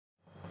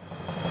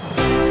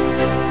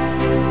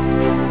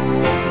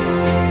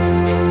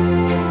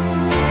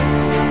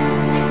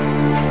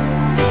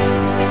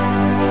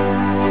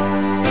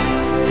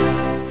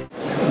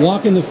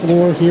walking the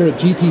floor here at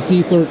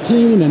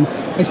GTC'13, and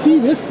I see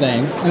this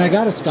thing, and I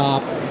got to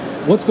stop.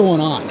 What's going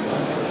on?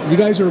 You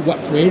guys are what,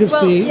 Creative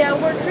C? Yeah,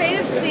 we're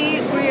Creative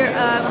C. We're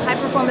a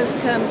high-performance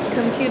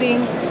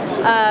computing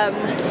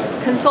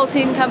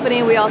consulting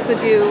company. We also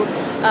do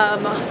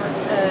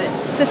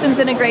systems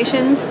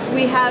integrations.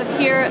 We have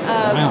here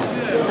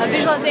a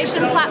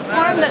visualization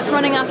platform that's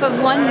running off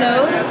of one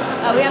node.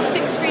 We have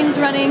 6 screens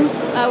running.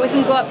 We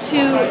can go up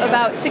to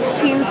about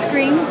 16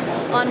 screens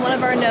on one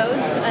of our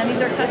nodes, and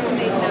these are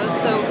custom-made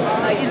nodes, so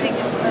using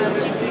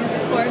GPUs,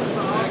 of course.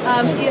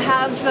 You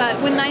have,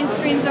 when 9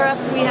 screens are up,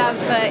 we have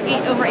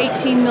over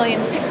 18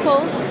 million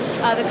pixels.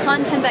 The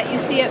content that you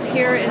see up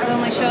here is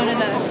only shown in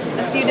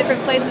a few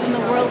different places in the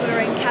world. We're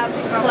in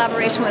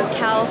collaboration with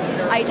Cal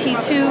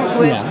IT2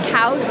 with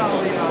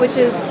KAUST, which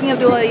is King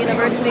Abdullah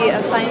University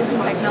of Science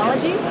and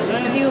Technology.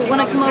 If you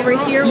want to come over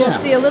here, we'll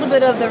see a little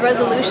bit of the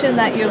resolution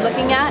that you're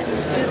looking at.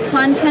 This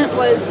content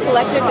was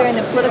collected during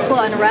the political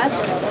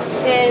unrest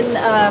in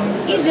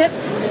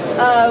Egypt.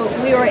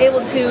 We were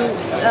able to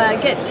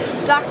get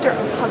Dr.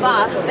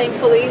 Habas,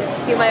 thankfully.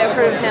 You might have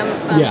heard of him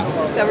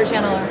on Discovery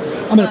Channel.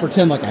 I'm going to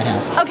pretend like I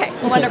have. Okay,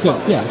 wonderful.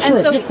 Good. Yeah, sure,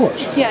 and so, of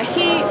course. Yeah,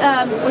 he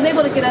was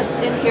able to get us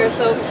in here,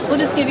 so we'll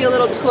just give you a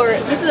little tour.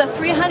 This is a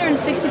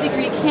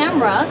 360-degree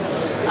camera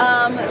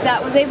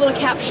that was able to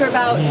capture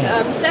about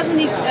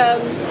 70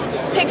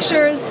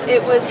 pictures.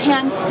 It was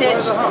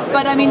hand-stitched,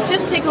 but I mean,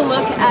 just take a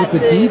look at the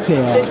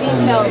detail. The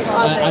details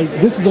on this.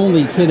 This is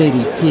only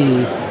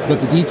 1080p, but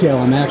the detail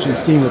I'm actually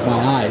seeing with my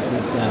eyes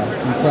is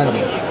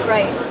incredible.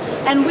 Right.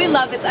 And we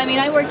love this. I mean,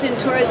 I worked in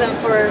tourism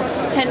for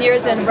 10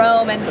 years in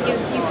Rome, and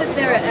you sit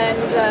there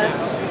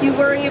and you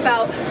worry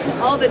about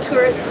all the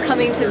tourists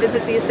coming to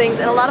visit these things,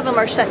 and a lot of them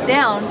are shut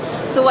down.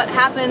 So what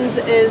happens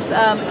is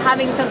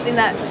having something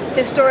that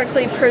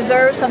historically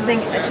preserves something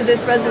to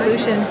this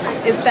resolution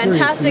is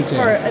fantastic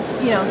for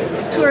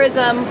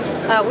tourism.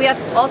 We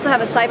also have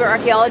a cyber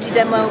archaeology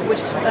demo,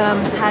 which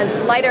has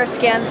LiDAR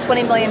scans,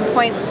 20 million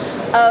points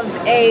of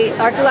a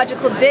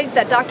archaeological dig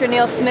that Dr.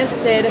 Neil Smith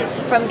did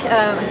from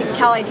I think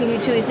Cal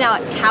IT2. He's now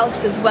at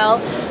KAUST as well,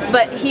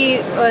 but he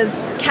was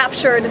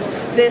captured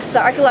this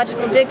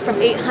archaeological dig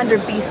from 800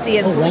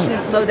 BC, and so we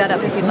can load that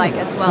up if you'd like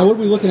as well. Now, what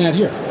are we looking at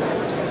here?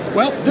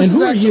 Well, this is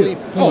actually,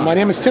 my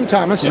name is Tim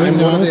Thomas. I'm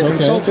one of the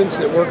consultants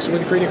that works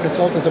with Creative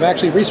Consultants. I'm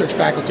actually research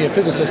faculty, a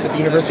physicist at the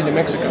University of New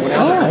Mexico in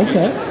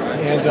Albuquerque.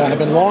 And I've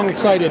been long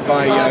excited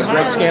by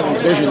Greg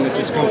Scantlon's vision that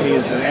this company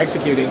is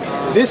executing.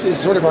 This is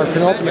sort of our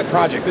penultimate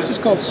project. This is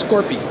called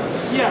Scorpion.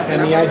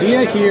 And the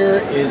idea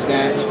here is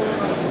that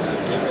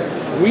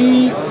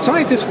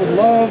scientists would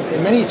love,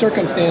 in many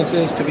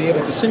circumstances, to be able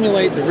to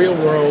simulate the real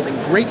world in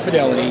great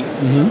fidelity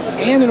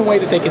and in a way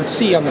that they can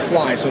see on the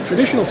fly. So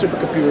traditional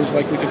supercomputers,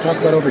 like we can talk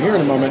about over here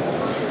in a moment,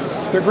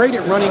 they're great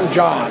at running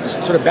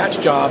jobs, sort of batch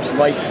jobs,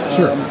 like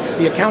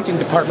the accounting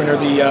department or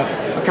the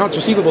accounts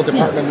receivable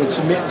department would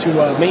submit to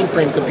a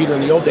mainframe computer in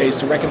the old days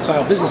to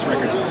reconcile business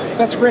records.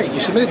 That's great. You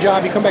submit a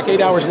job, you come back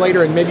 8 hours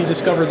later, and maybe you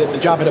discover that the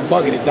job had a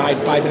bug and it died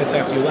 5 minutes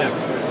after you left.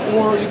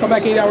 Or you come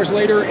back 8 hours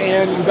later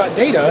and you got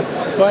data,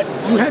 but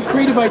you had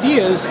creative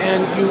ideas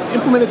and you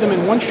implemented them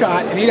in one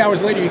shot, and 8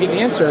 hours later you get an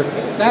answer.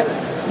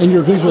 And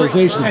your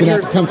visualization is going to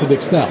have to come from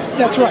Excel.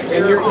 That's right,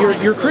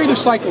 and your creative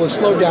cycle is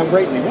slowed down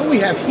greatly. What we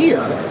have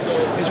here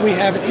is we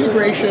have an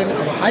integration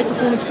of a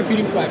high-performance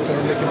computing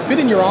platform that can fit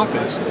in your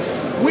office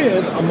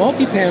with a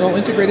multi-panel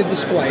integrated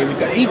display. We've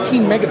got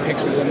 18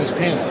 megapixels on this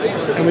panel,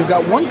 and we've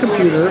got one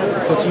computer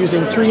that's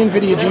using 3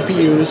 NVIDIA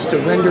GPUs to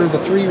render the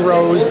 3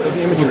 rows of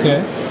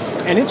imagery.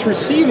 And it's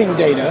receiving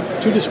data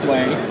to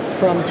display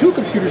from 2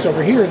 computers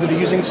over here that are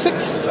using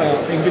 6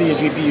 NVIDIA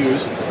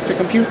GPUs to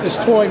compute this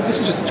toy. This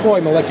is just a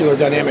toy molecular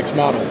dynamics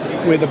model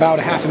with about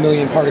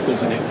 500,000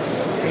 particles in it.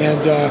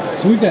 And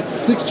so we've got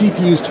 6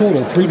 GPUs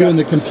total, 3 doing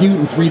the compute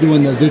and 3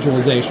 doing the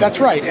visualization. That's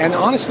right. And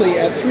honestly,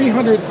 at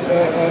 300,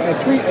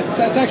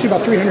 that's actually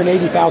about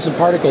 380,000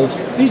 particles.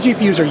 These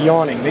GPUs are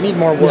yawning. They need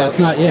more work. Yeah, it's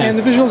not, And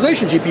the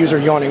visualization GPUs are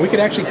yawning. We could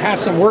actually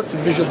pass some work to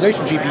the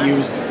visualization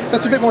GPUs.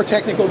 That's a bit more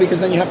technical because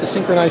then you have to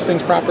synchronize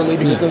things properly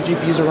because those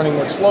GPUs are running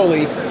more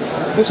slowly.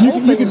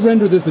 You could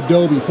render this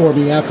Adobe for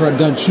me after I'm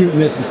done shooting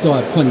this and still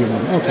have plenty of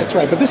room. Okay. That's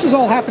right. But this is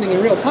all happening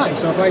in real time.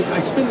 So if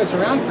I spin this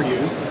around for you,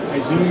 I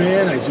zoom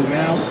in, I zoom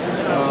out,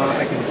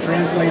 I can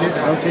translate it,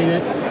 rotate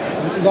it.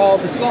 This is all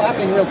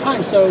happening in real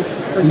time. So,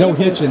 for example, no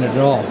hitch in it at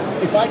all.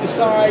 If I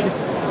decide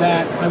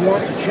that I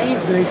want to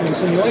change the nature of the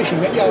simulation,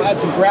 maybe I'll add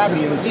some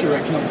gravity in the z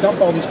direction. I'll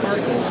dump all these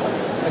particles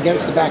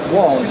against the back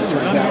wall, as it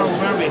turns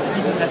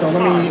out. So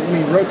let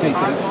me rotate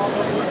this.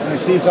 And you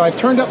see, so I've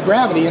turned up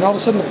gravity, and all of a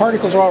sudden the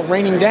particles are all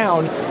raining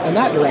down in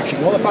that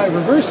direction. Well, if I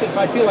reverse it, if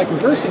I feel like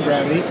reversing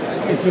gravity,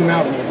 I zoom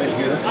out a little bit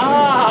here.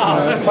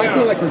 If I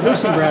feel like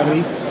reversing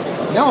gravity,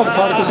 now all the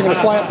particles are going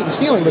to fly up to the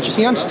ceiling, but you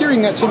see, I'm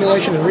steering that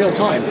simulation in real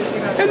time.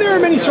 And there are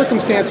many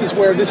circumstances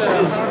where this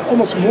is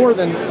almost more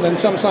than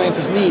some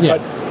sciences need,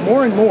 but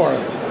more and more,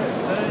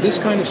 this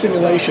kind of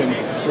simulation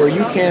where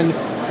you can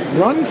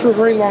run for a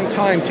very long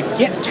time to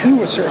get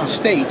to a certain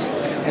state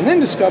and then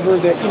discover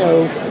that,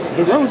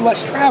 the road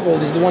less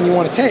traveled is the one you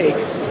want to take,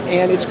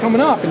 and it's coming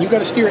up, and you've got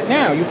to steer it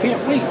now. You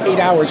can't wait 8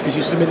 hours because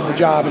you submitted the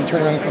job and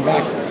turn around and come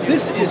back.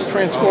 This is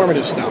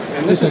transformative stuff,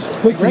 and this is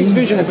Greg's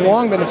vision has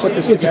long been to put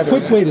this together. It's a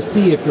quick way to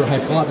see if your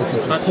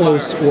hypothesis is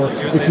close or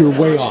if you're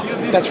way off.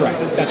 That's right.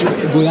 That's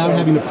right. Without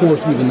having to pour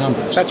through the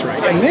numbers. That's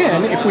right. And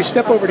then, if we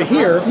step over to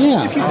here,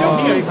 if you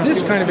don't need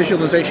this kind of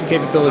visualization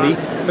capability,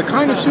 the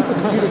kind of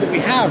supercomputer that we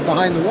have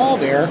behind the wall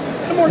there,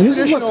 the more this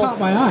traditional. is what caught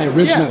my eye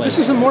originally. Yeah, this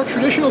is a more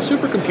traditional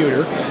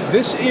supercomputer.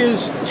 This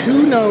is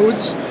 2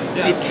 nodes.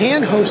 It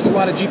can host a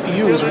lot of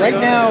GPUs. Right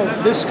now,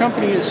 this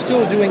company is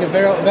still doing a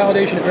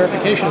validation and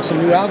verification of some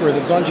new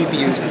algorithms on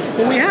GPUs.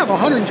 But we have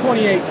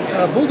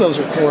 128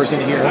 bulldozer cores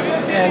in here,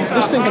 and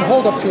this thing can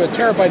hold up to a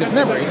terabyte of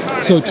memory.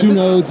 So 2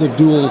 nodes of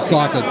dual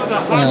socket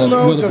Dual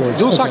nodes of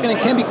dual socket, and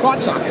it can be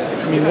quad socket.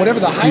 I mean, whatever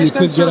the highest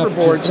end server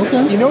boards.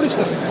 You notice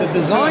the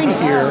design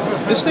here.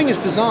 This thing is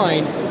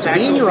designed to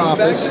be in your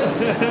office,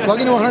 plug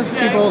into a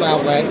 150 volt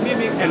outlet,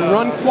 and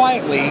run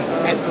quietly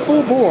at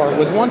full bore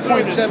with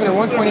 1.7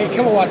 or 1.8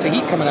 kilowatts of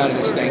heat coming out of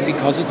this thing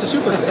because it's a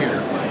supercomputer.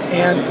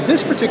 And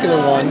this particular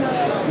one,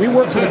 we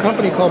worked with a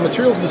company called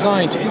Materials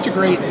Design to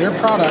integrate their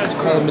product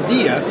called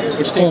MEDIA,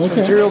 which stands for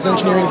Materials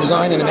Engineering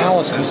Design and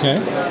Analysis.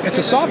 It's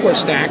a software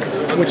stack,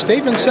 which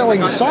they've been selling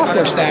the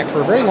software stack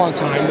for a very long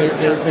time.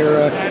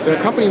 They're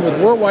a company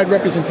with worldwide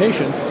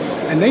representation,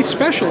 and they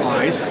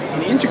specialize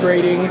in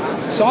integrating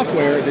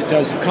software that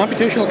does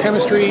computational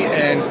chemistry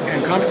and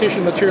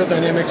computational material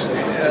dynamics,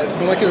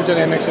 molecular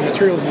dynamics, and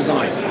materials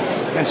design.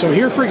 And so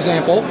here, for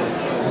example,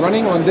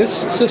 running on this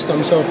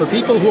system, so for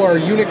people who are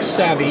Unix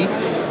savvy,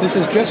 this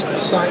is just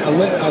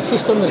a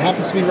system that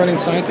happens to be running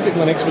Scientific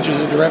Linux, which is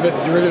a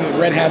derivative of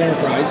Red Hat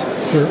Enterprise.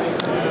 Sure.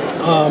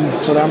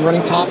 So that I'm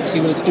running top to see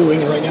what it's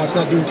doing, and right now it's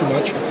not doing too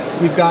much.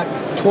 We've got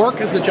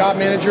Torque as the job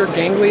manager,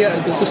 Ganglia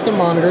as the system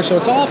monitor, so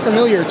it's all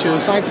familiar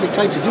to scientific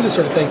types that do this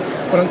sort of thing.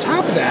 But on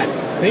top of that,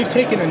 they've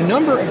taken a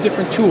number of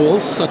different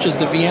tools, such as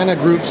the Vienna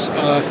Group's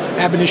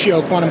ab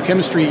initio quantum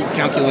chemistry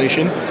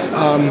calculation,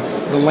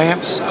 the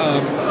LAMP's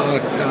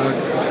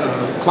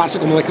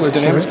classical molecular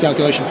dynamics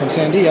calculation from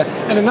Sandia,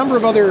 and a number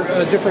of other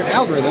different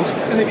algorithms,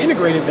 and they've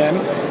integrated them.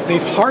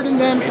 They've hardened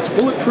them. It's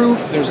bulletproof.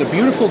 There's a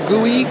beautiful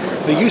GUI.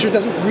 The user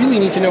doesn't really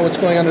need to know what's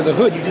going under the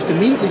hood. You just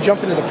immediately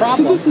jump into the problem.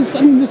 So this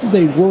is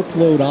a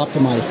workload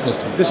optimized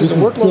system. This is a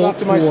workload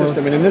optimized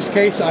system, and in this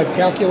case, I've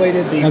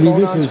calculated the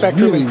phonon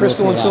spectrum really and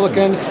crystal and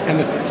silicons, and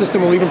the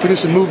system will even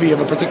produce a movie of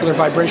a particular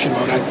vibration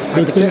mode.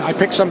 I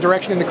pick some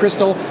direction in the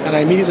crystal, and I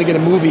immediately get a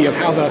movie of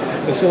how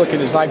the silicon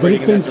is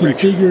vibrating. But it's been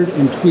configured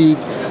and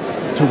tweaked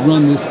to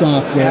run this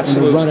software and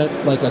to run it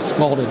like a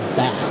scalded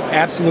bath.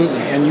 Absolutely,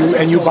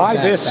 and you buy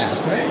this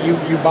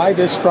you buy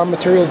this from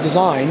Materials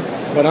Design,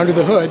 but under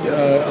the hood,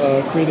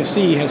 Creative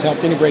C has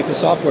helped integrate the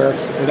software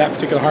with that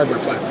particular hardware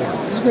platform.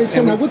 That's a great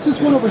story. Now, what's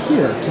this one over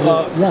here to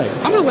the right?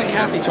 I'm going to let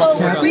Kathy talk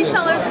about about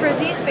resellers for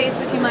Z-Space,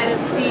 which you might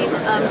have seen.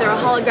 They're a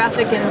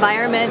holographic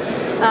environment.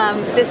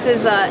 This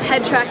is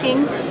head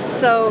tracking.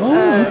 So,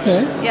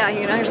 yeah,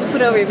 you know, just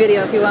put over your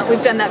video if you want.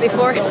 We've done that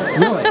before.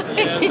 Really?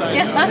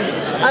 Yeah.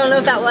 I don't know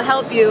if that will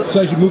help you.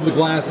 So as you move the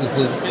glasses,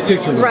 the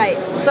picture moves. Right.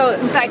 So,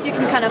 in fact, you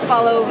can kind of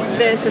follow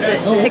this as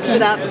it picks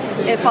it up.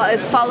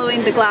 It's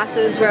following the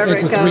glasses wherever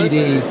it goes. It's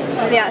a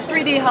 3D. Yeah,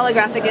 3D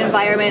holographic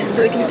environment.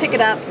 So we can pick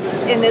it up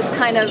in this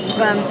kind of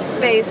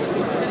space.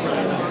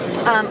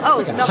 It's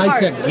like a the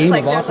high-tech heart. game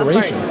of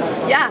operation.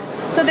 Yeah.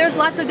 So there's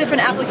lots of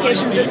different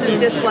applications. This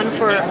is just one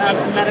for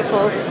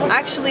medical.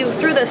 Actually,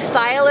 through the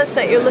stylus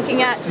that you're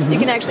looking at, you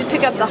can actually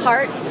pick up the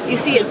heart. You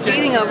see it's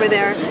beating over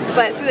there,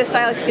 but through the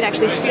stylus you can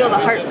actually feel the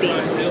heartbeat,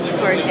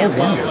 for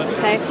example. Oh, wow.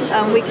 Okay.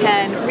 We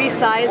can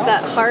resize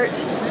that heart.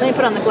 Let me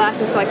put on the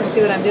glasses so I can see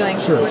what I'm doing.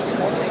 Sure.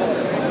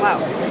 Wow.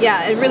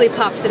 Yeah, it really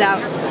pops it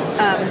out.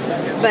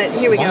 But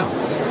here we go.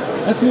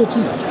 That's a little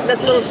too much.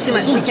 That's a little too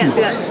much. You can't see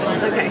that.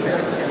 Okay.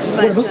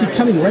 But it must be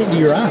coming right into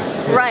your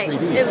eyes. Right.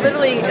 It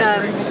literally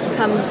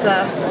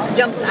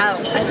jumps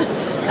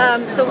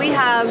out. So we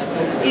have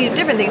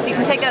different things. You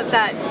can take out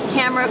that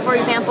camera, for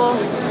example.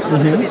 I'll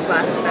have to put these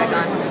glasses back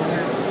on.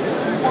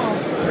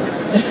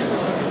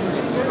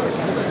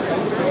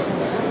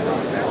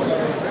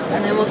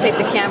 And then we'll take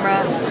the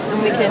camera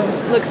and we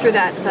can look through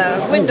that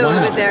window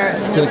over there.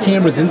 So the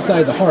camera's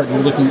inside the heart and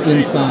you're looking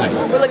inside.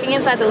 We're looking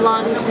inside the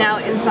lungs, now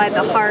inside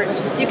the heart.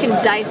 You can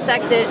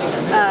dissect it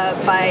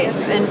by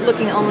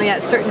looking only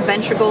at certain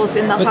ventricles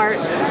in the heart.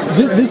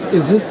 This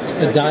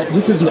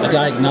isn't a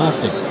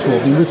diagnostic tool.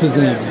 I mean, this is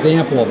an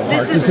example of a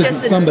heart. This is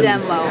just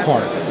somebody's a demo.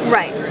 Heart.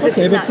 Right.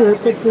 Okay, but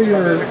for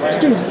your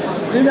students,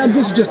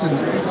 this is just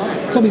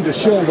something to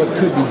show what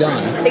could be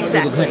done.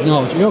 Exactly. With the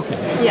technology. Okay.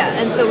 Yeah,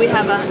 and so we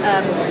have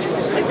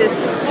like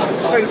this,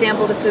 for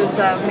example, this is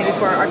maybe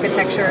for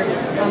architecture.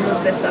 I'll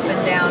move this up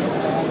and down.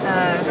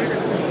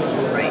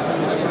 Right.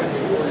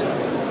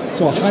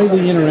 So a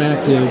highly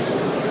interactive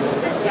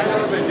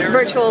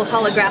virtual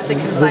holographic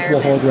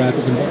environment.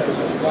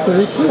 It's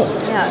very cool.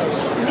 Yeah.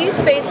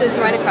 Z-Space is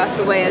right across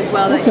the way as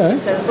well.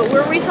 But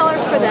we're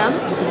resellers for them.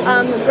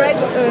 Greg,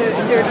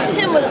 or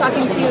Tim was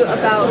talking to you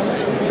about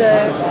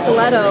the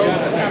Stelletto,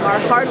 our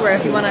hardware,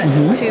 if you want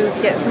to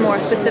get some more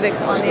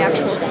specifics on the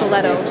actual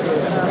Stelletto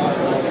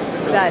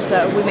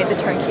that we made the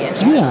turnkey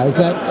engine. Yeah, is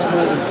that,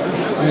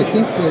 I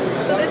think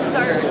that... So this is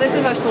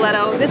our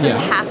Stelletto. This is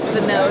half of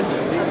the node.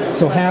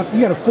 So half,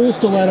 you got a full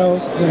Stelletto,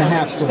 then a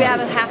half Stelletto. We have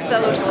a half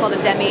Stelletto, which is called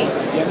a demi.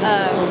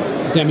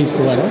 Demi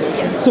Stelletto?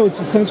 Yeah. So it's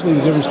essentially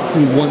the difference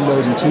between one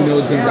node and two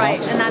nodes in the Right,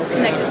 box? and that's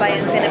connected by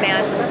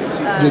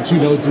InfiniBand. The two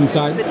nodes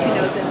inside? The two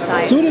nodes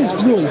inside. So it is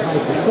really high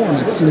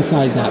performance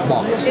inside that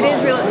box. It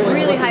is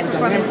really high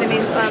performance. I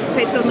mean,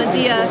 okay, so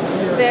Medea,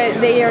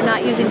 they are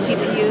not using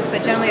GPUs,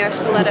 but generally our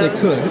Stellettos... They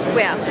could.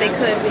 Yeah, they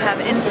could. We have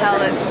Intel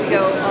that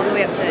go all the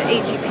way up to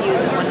 8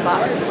 GPUs in one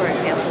box, for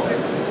example.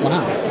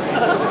 Wow.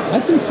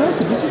 That's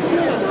impressive. This is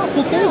cool stuff.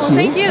 Well, thank you.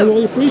 Thank you. I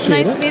really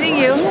appreciate it. Nice meeting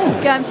you.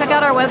 Yeah. Check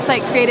out our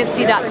website,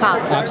 creativec.com.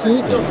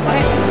 Absolutely.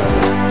 Okay.